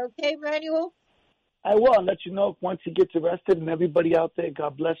posted, okay, Manuel? I will. I'll let you know once he gets arrested. And everybody out there,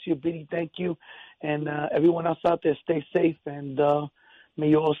 God bless you. Beatty, thank you. And everyone else out there, stay safe. And may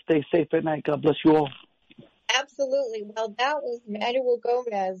you all stay safe at night. God bless you all. Absolutely. Well, that was Manuel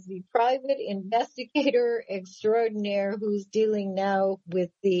Gomez, the private investigator extraordinaire who's dealing now with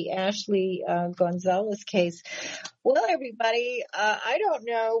the Ashley Gonzalez case. Well, everybody, I don't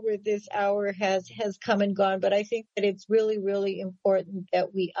know where this hour has come and gone, but I think that it's really, really important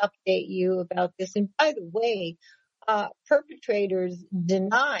that we update you about this. And by the way, perpetrators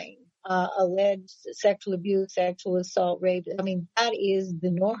denying alleged sexual abuse, sexual assault, rape. I mean, that is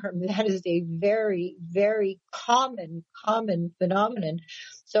the norm. That is a very, very common phenomenon.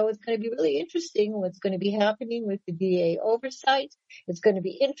 So it's going to be really interesting what's going to be happening with the DA oversight. It's going to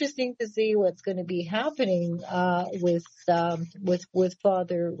be interesting to see what's going to be happening with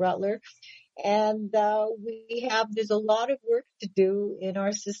Father Rutler. And there's a lot of work to do in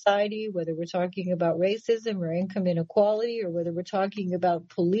our society, whether we're talking about racism or income inequality, or whether we're talking about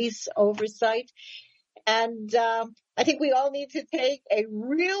police oversight. And I think we all need to take a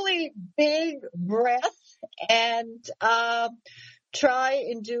really big breath and try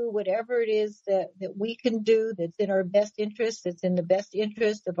and do whatever it is that we can do that's in our best interest, that's in the best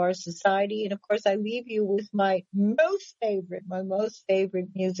interest of our society. And of course, I leave you with my most favorite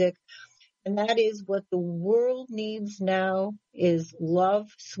music. And that is what the world needs now is love,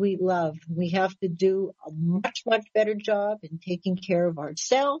 sweet love. We have to do a much, much better job in taking care of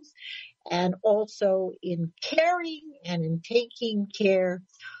ourselves and also in caring and in taking care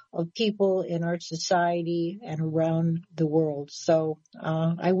of people in our society and around the world. So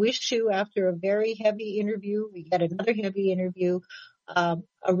I wish you, after a very heavy interview, we got another heavy interview, a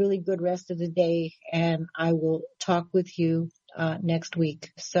really good rest of the day, and I will talk with you next week.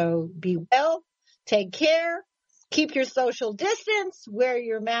 So be well, take care, keep your social distance, wear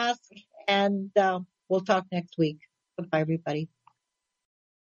your mask, and we'll talk next week. Bye, everybody.